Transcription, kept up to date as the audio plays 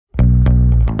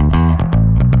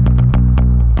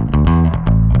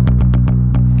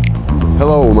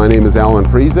Hello, my name is Allan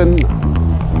Friesen.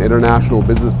 I'm International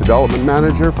Business Development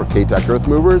Manager for K-Tec Earth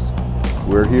Movers.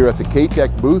 We're here at the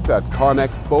K-Tec booth at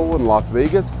CONEXPO in Las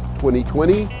Vegas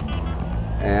 2020.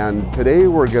 And today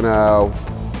we're gonna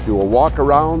do a walk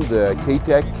around the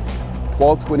K-Tec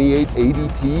 1228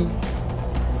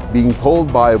 ADT being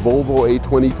pulled by a Volvo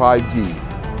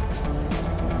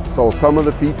A25G. So some of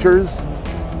the features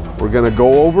we're going to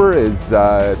go over is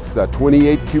it's a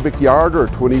 28 cubic yard or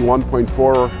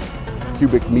 21.4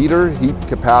 cubic meter heat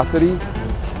capacity.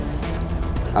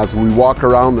 As we walk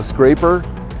around the scraper,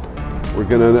 we're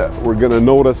gonna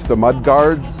notice the mud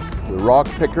guards, the rock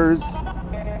pickers.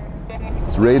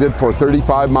 It's rated for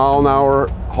 35-mile-an-hour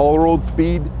haul road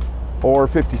speed or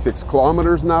 56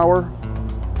 kilometers an hour.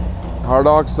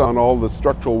 Hardox on all the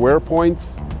structural wear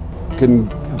points.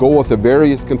 Can go with a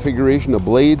various configuration of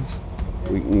blades.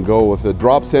 We can go with a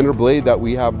drop center blade that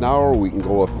we have now, or we can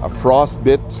go with a frost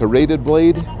bit serrated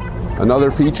blade.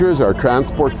 Another feature is our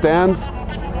transport stands.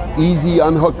 Easy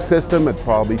unhook system. It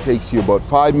probably takes you about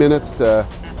 5 minutes to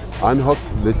unhook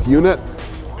this unit.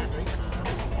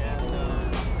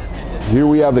 Here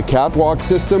we have the catwalk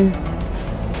system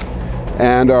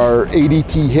and our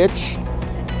ADT hitch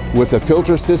with a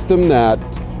filter system that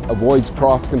avoids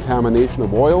cross-contamination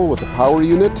of oil with a power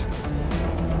unit.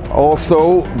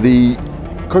 Also the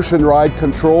cushion ride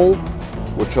control,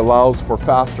 which allows for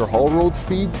faster haul road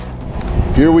speeds.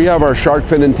 Here we have our shark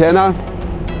fin antenna,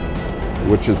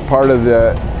 which is part of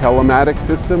the telematics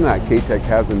system that K-Tec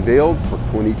has unveiled for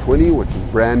 2020, which is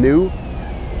brand new.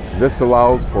 This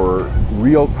allows for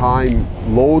real-time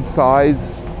load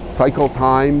size, cycle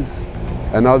times,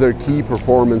 and other key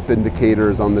performance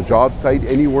indicators on the job site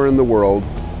anywhere in the world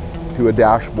to a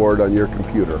dashboard on your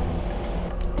computer.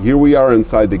 Here we are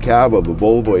inside the cab of the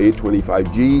Volvo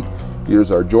A25G.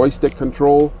 Here's our joystick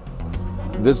control.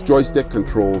 This joystick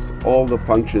controls all the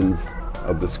functions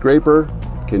of the scraper.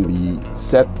 Can be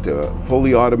set to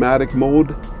fully automatic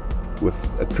mode with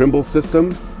a Trimble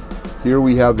system. Here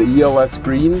we have the ELS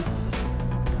screen,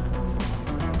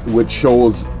 which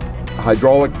shows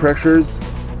hydraulic pressures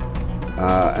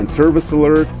and service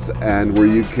alerts, and where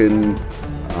you can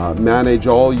manage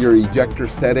all your ejector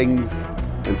settings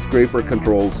and scraper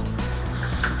controls.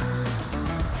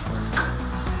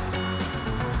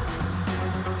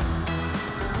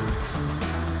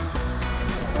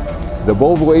 The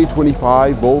Volvo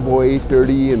A25, Volvo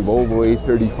A30, and Volvo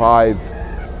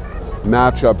A35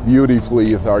 match up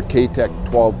beautifully with our K-Tec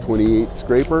 1228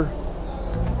 scraper.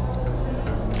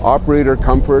 Operator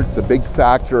comfort's a big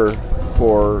factor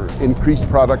for increased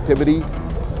productivity,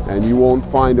 and you won't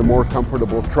find a more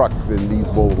comfortable truck than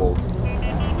these Volvos.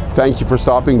 Thank you for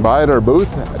stopping by at our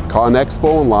booth at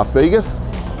CONEXPO in Las Vegas.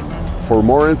 For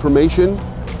more information,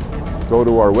 go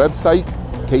to our website,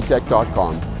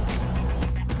 ktec.com.